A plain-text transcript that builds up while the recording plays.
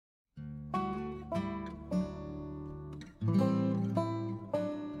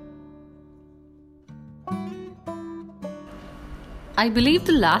I believe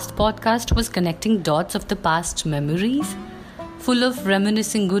the last podcast was connecting dots of the past memories, full of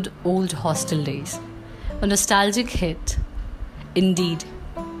reminiscing good old hostel days. A nostalgic hit, indeed.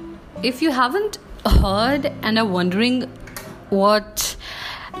 If you haven't heard and are wondering what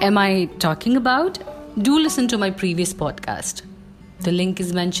am I talking about, do listen to my previous podcast. The link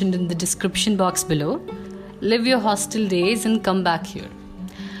is mentioned in the description box below. Live your hostel days and come back here.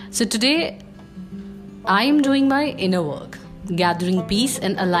 So today, I am doing my inner work, gathering peace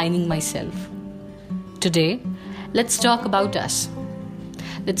and aligning myself. Today, let's talk about us.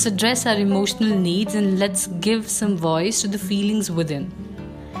 Let's address our emotional needs and let's give some voice to the feelings within.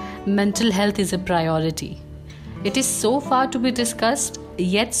 Mental health is a priority. It is so far to be discussed,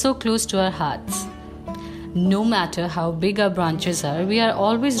 yet so close to our hearts. No matter how big our branches are, we are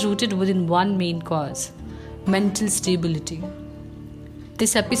always rooted within one main cause: mental stability.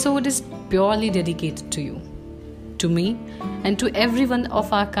 This episode is purely dedicated to you, to me, and to everyone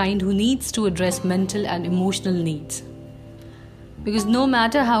of our kind who needs to address mental and emotional needs. Because no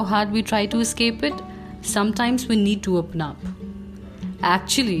matter how hard we try to escape it, sometimes we need to open up.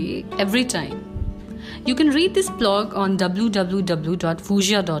 Actually, every time. You can read this blog on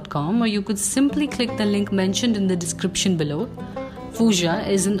www.fuchsia.com, or you could simply click the link mentioned in the description below. Fuchsia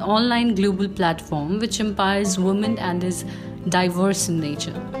is an online global platform which empowers women and is diverse in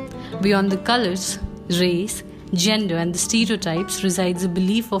nature. Beyond the colors, race, gender and the stereotypes resides a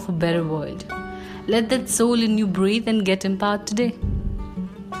belief of a better world. Let that soul in you breathe and get empowered today.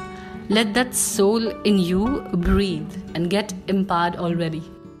 Let that soul in you breathe and get empowered already.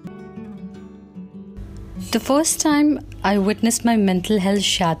 The first time I witnessed my mental health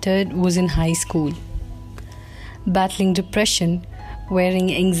shattered was in high school. Battling depression,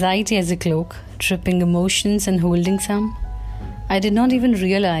 wearing anxiety as a cloak, tripping emotions and holding some. I did not even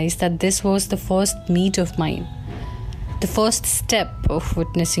realize that this was the first meet of mine. The first step of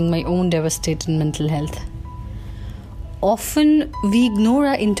witnessing my own devastated mental health. Often we ignore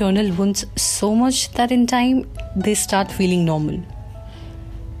our internal wounds so much that in time they start feeling normal.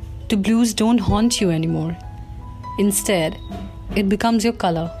 The blues don't haunt you anymore. Instead, it becomes your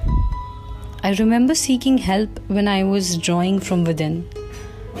color. I remember seeking help when I was drawing from within.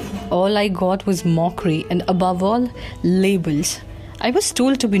 All I got was mockery and above all, labels. I was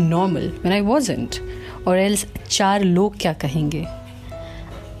told to be normal when I wasn't, or else char log kya kahenge.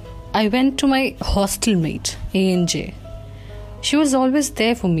 I went to my hostel mate, ANJ. She was always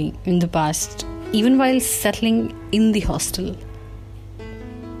there for me in the past, even while settling in the hostel.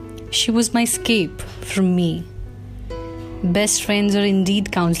 She was my escape from me. Best friends are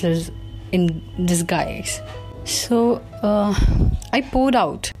indeed counselors in disguise. So, I poured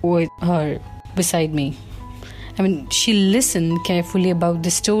out with her beside me. She listened carefully about the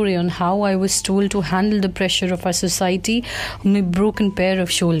story on how I was told to handle the pressure of our society on my broken pair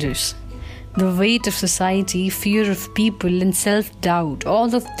of shoulders. The weight of society, fear of people, and self-doubt,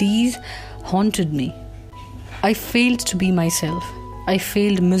 all of these haunted me. I failed to be myself. I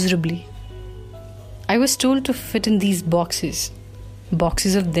failed miserably. I was told to fit in these boxes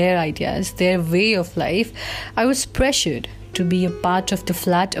of their ideas, their way of life. I was pressured to be a part of the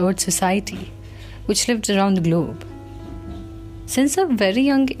flat earth society, which lived around the globe. Since a very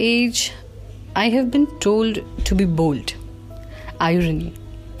young age, I have been told to be bold. Irony.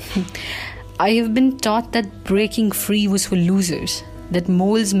 I have been taught that breaking free was for losers, that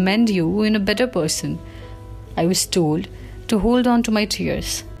moles mend you in a better person. I was told to hold on to my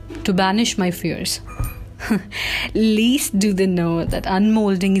tears, to banish my fears. Least do they know that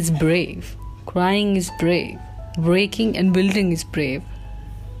unmolding is brave, crying is brave, breaking and building is brave.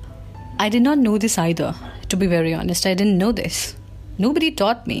 I did not know this either, to be very honest. I didn't know this. Nobody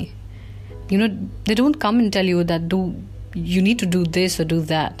taught me. They don't come and tell you that you need to do this or do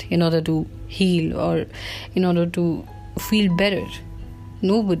that in order to heal or in order to feel better.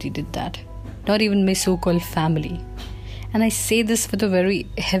 Nobody did that. Not even my so-called family. And I say this with a very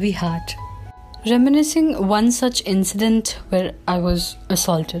heavy heart. Reminiscing one such incident where I was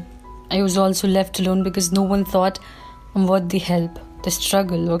assaulted. I was also left alone because no one thought on what the help, the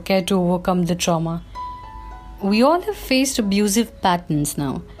struggle, or care to overcome the trauma. We all have faced abusive patterns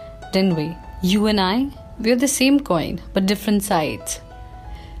now, didn't we? You and I, we are the same coin, but different sides.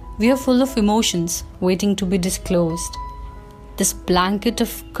 We are full of emotions waiting to be disclosed. This blanket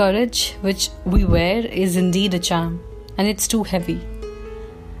of courage which we wear is indeed a charm, and it's too heavy.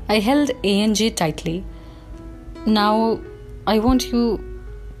 I held ANJ tightly. Now, I want you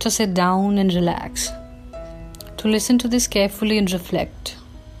to sit down and relax, to listen to this carefully and reflect.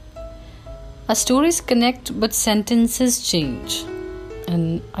 Our stories connect, but sentences change.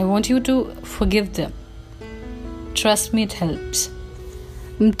 And I want you to forgive them. Trust me, it helps.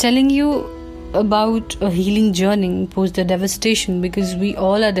 I'm telling you about a healing journey post the devastation because we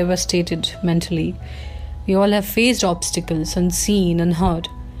all are devastated mentally. We all have faced obstacles, unseen, unheard.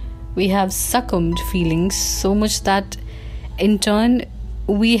 We have succumbed feelings so much that in turn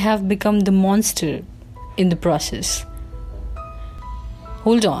we have become the monster in the process.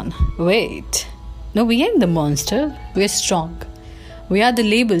 Hold on, wait. No, we ain't the monster. We're strong. We are the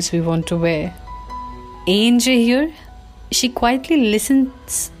labels we want to wear. Angel here, she quietly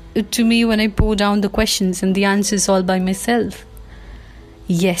listens to me when I pour down the questions and the answers all by myself.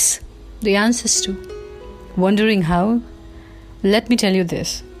 Yes, the answers too. Wondering how? Let me tell you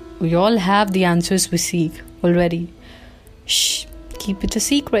this. We all have the answers we seek already. Shh, keep it a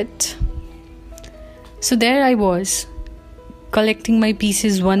secret. So there I was, collecting my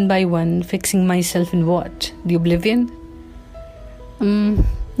pieces one by one, fixing myself in what? The oblivion?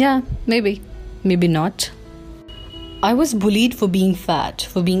 Yeah, maybe. Maybe not. I was bullied for being fat,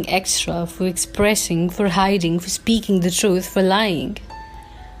 for being extra, for expressing, for hiding, for speaking the truth, for lying.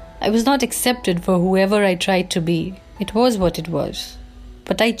 I was not accepted for whoever I tried to be. It was what it was.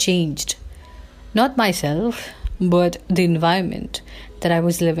 But I changed. Not myself, but the environment that I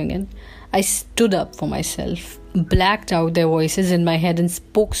was living in. I stood up for myself, blacked out their voices in my head and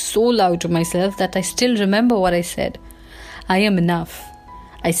spoke so loud to myself that I still remember what I said. I am enough.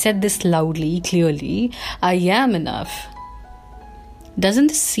 I said this loudly, clearly. I am enough. Doesn't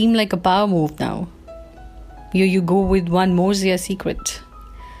this seem like a power move now? Here you go with one more Zia secret.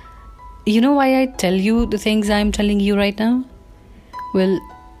 You know why I tell you the things I'm telling you right now? Well,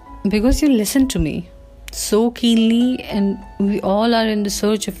 because you listen to me so keenly, and we all are in the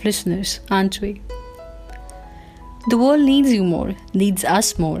search of listeners, aren't we? The world needs you more, needs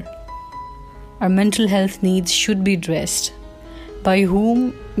us more. Our mental health needs should be addressed. By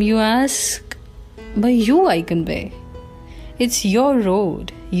whom, you ask? By you, I convey. It's your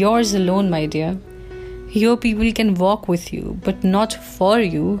road, yours alone, my dear. Here people can walk with you, but not for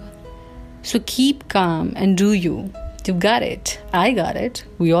you. So keep calm and do you. You got it. I got it.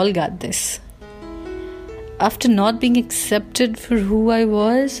 We all got this. After not being accepted for who I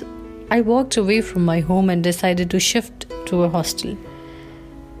was, I walked away from my home and decided to shift to a hostel.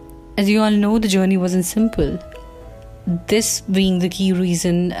 As you all know, the journey wasn't simple. This being the key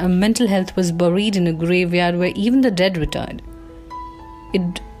reason, mental health was buried in a graveyard where even the dead returned.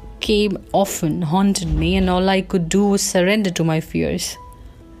 It came often, haunted me, and all I could do was surrender to my fears.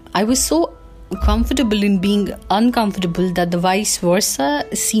 I was so comfortable in being uncomfortable that the vice versa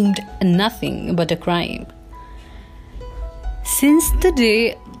seemed nothing but a crime. Since the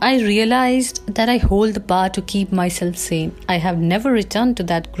day I realized that I hold the power to keep myself sane, I have never returned to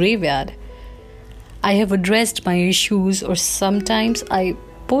that graveyard. I have addressed my issues, or sometimes I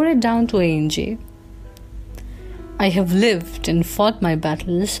pour it down to ANJ. I have lived and fought my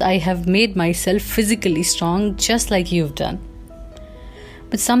battles. I have made myself physically strong just like you've done.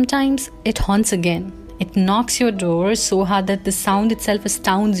 But sometimes it haunts again. It knocks your door so hard that the sound itself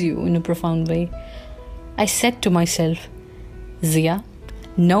astounds you in a profound way. I said to myself, Zia,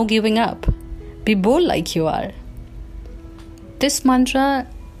 no giving up. Be bold like you are. This mantra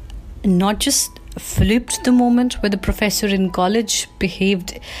not just flipped the moment where the professor in college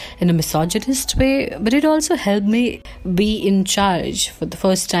behaved in a misogynist way, but it also helped me be in charge for the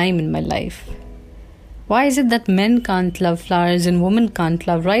first time in my life. Why is it that men can't love flowers and women can't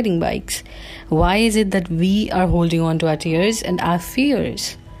love riding bikes? Why is it that we are holding on to our tears and our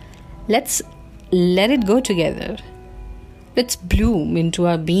fears? Let's let it go together. Let's bloom into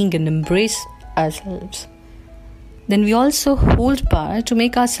our being and embrace ourselves. Then we also hold power to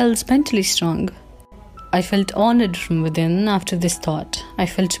make ourselves mentally strong. I felt honored from within after this thought. I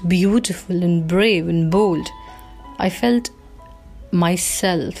felt beautiful and brave and bold. I felt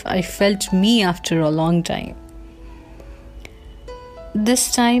myself. I felt me after a long time.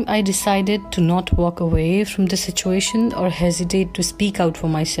 This time I decided to not walk away from the situation or hesitate to speak out for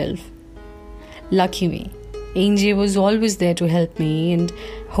myself. Lucky me, ANJ was always there to help me and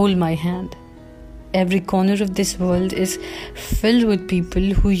hold my hand. Every corner of this world is filled with people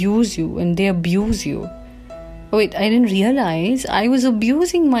who use you and they abuse you. Wait, I didn't realize I was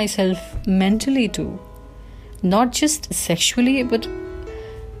abusing myself mentally too. Not just sexually, but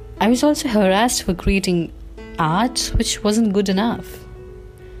I was also harassed for creating art which wasn't good enough.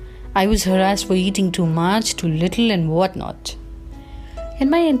 I was harassed for eating too much, too little, and whatnot. In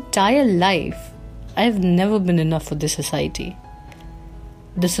my entire life, I've never been enough for this society.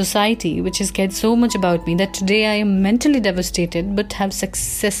 The society which has cared so much about me that today I am mentally devastated but have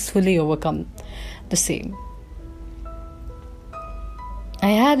successfully overcome the same. I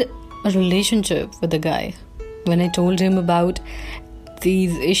had a relationship with a guy. When I told him about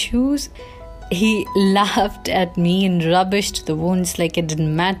these issues, he laughed at me and rubbished the wounds like it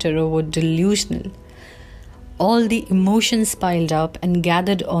didn't matter or were delusional. All the emotions piled up and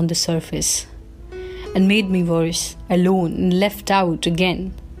gathered on the surface and made me worse, alone and left out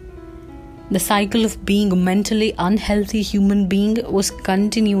again. The cycle of being a mentally unhealthy human being was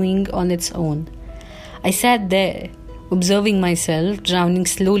continuing on its own. I sat there, observing myself, drowning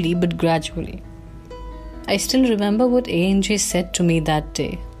slowly but gradually. I still remember what ANJ said to me that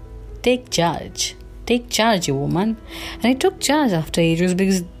day. Take charge. Take charge, you woman. And I took charge after ages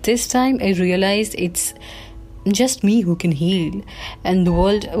because this time I realized it's just me who can heal and the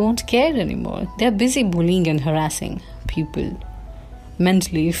world won't care anymore. They're busy bullying and harassing people.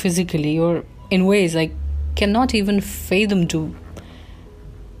 Mentally, physically, or in ways I cannot even fathom to.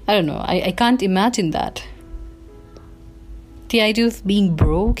 I don't know, I can't imagine that. The idea of being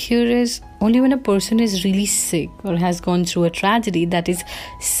broke here is only when a person is really sick or has gone through a tragedy that is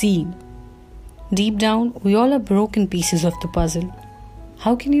seen. Deep down, we all are broken pieces of the puzzle.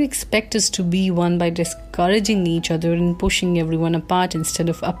 How can you expect us to be one by discouraging each other and pushing everyone apart instead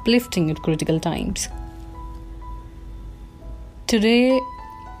of uplifting at critical times? Today,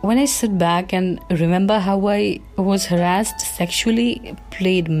 when I sit back and remember how I was harassed sexually,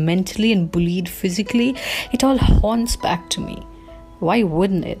 played mentally and bullied physically, it all haunts back to me. Why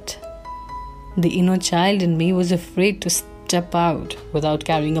wouldn't it? The inner child in me was afraid to step out without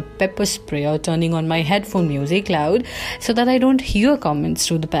carrying a pepper spray or turning on my headphone music loud so that I don't hear comments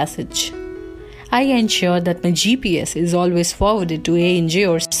through the passage. I ensure that my GPS is always forwarded to ANJ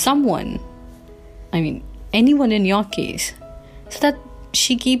or someone. Anyone in your case. So that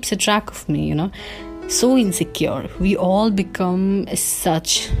she keeps a track of me, So insecure. We all become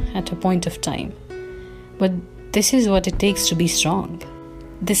such at a point of time. But this is what it takes to be strong.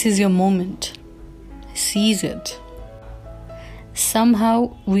 This is your moment. Seize it.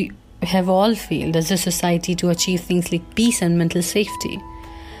 Somehow we have all failed as a society to achieve things like peace and mental safety.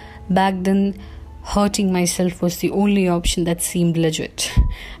 Back then, hurting myself was the only option that seemed legit.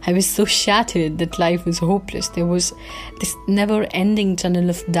 I was so shattered that life was hopeless. There was this never-ending tunnel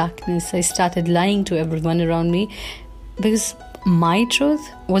of darkness. I started lying to everyone around me because my truth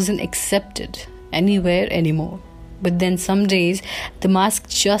wasn't accepted anywhere anymore. But then some days, the mask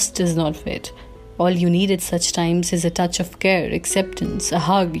just does not fit. All you need at such times is a touch of care, acceptance, a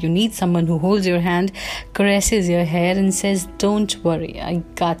hug. You need someone who holds your hand, caresses your hair and says, "Don't worry, I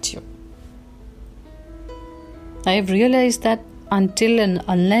got you." I have realized that until and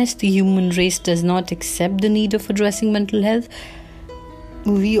unless the human race does not accept the need of addressing mental health,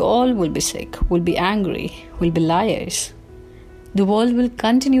 we all will be sick, will be angry, will be liars. The world will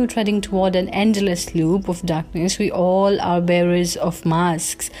continue treading toward an endless loop of darkness. We all are bearers of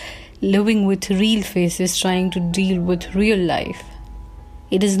masks, living with real faces, trying to deal with real life.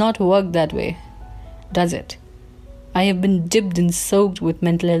 It does not work that way, does it? I have been dipped and soaked with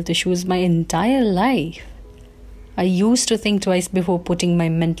mental health issues my entire life. I used to think twice before putting my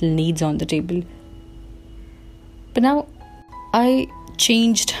mental needs on the table. But now, I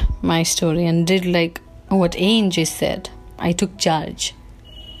changed my story and did like what ANJ said. I took charge.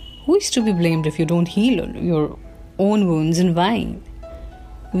 Who is to be blamed if you don't heal your own wounds and whine?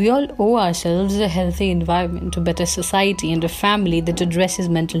 We all owe ourselves a healthy environment, a better society, and a family that addresses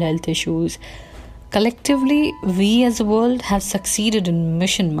mental health issues. Collectively, we as a world have succeeded in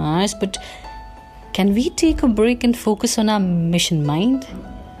Mission Mars, but can we take a break and focus on our mission mind?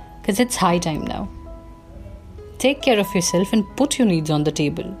 Because it's high time now. Take care of yourself and put your needs on the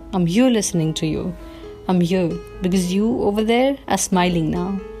table. I'm here listening to you. I'm here because you over there are smiling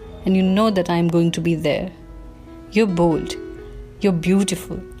now. And you know that I'm going to be there. You're bold. You're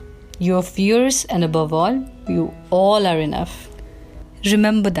beautiful. You're fierce, and above all, you all are enough.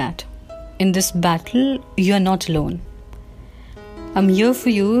 Remember that. In this battle, you are not alone. I'm here for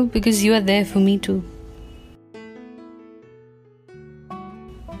you because you are there for me too.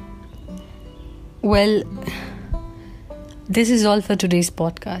 Well, this is all for today's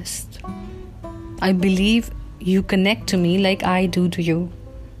podcast. I believe you connect to me like I do to you.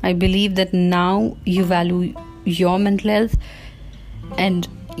 I believe that now you value your mental health and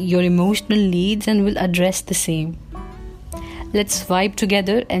your emotional needs and will address the same. Let's vibe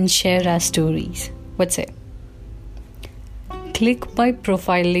together and share our stories. What's it? Click my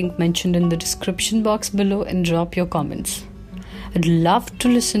profile link mentioned in the description box below and drop your comments. I'd love to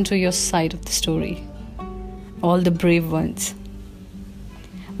listen to your side of the story. All the brave ones.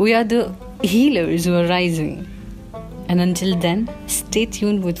 We are the healers who are rising. And until then, stay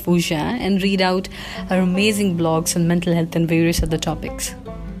tuned with Fusha and read out our amazing blogs on mental health and various other topics.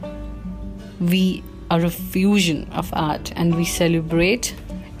 We are a fusion of art, and we celebrate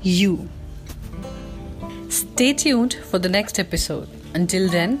you. Stay tuned for the next episode. Until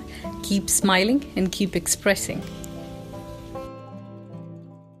then, keep smiling and keep expressing.